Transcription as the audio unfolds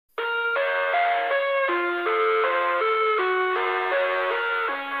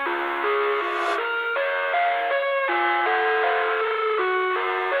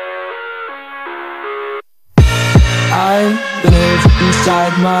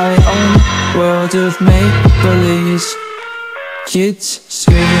inside my own world of make-believe. Kids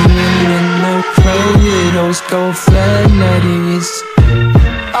screaming in the cradles, profanities.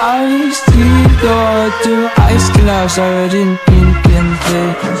 I see your two eyes glass are in pink and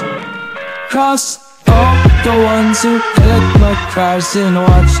black. Cross all the ones who heard my cries and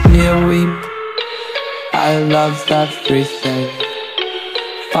watched me weep. I love everything.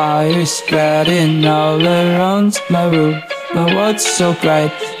 Fire spreading all around my room. My world's so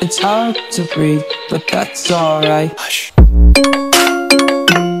bright, it's hard to breathe, but that's alright. Hush.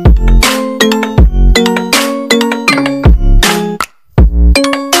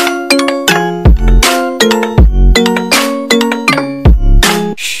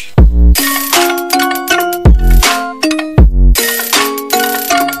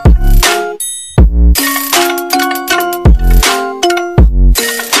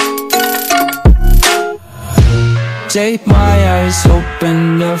 Take my eyes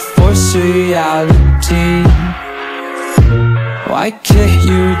open to force reality. Why can't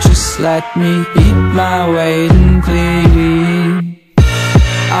you just let me eat my weight in glee?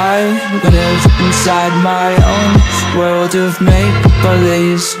 I live inside my own world of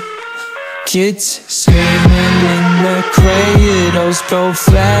make-believe. Kids screaming in the cradles,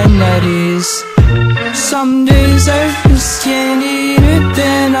 profanities. Some days I feel skinnier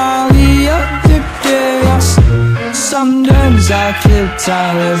than all the other days. Sometimes I can't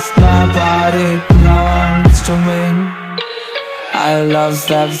tell if my body belongs to me. I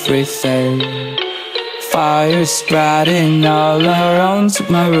love everything. Fire spreading all around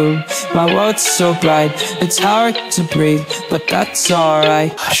my room. My world's so bright, it's hard to breathe, but that's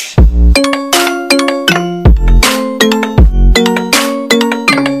alright. Hush.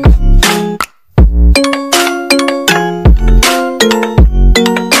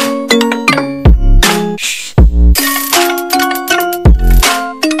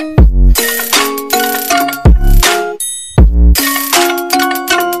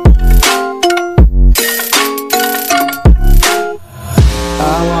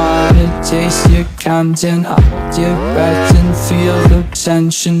 Taste your Cancion, hold your breath and feel the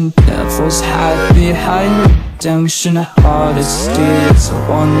tension. Devils hide behind redemption. A heart of steel, it's a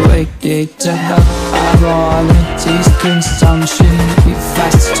one-way gate to hell. I wanna taste consumption, be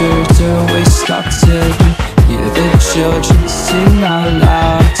faster to waste oxygen. Hear the children sing out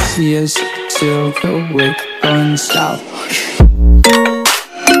loud, tears till the wick burns out.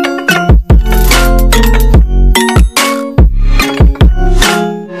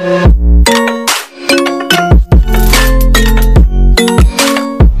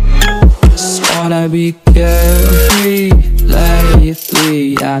 Be carefree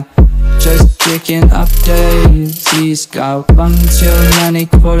lately, I'm just picking up daisies. Got one too many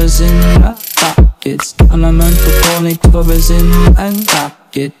quarters in my pockets. I'm a man for only covers in my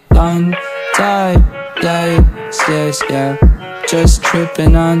pocket. Untied days, yeah, just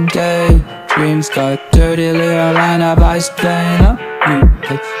tripping on daydreams. Got dirty little line of ice playing up.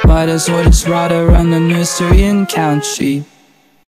 Might as well just ride around the nursery and count sheep.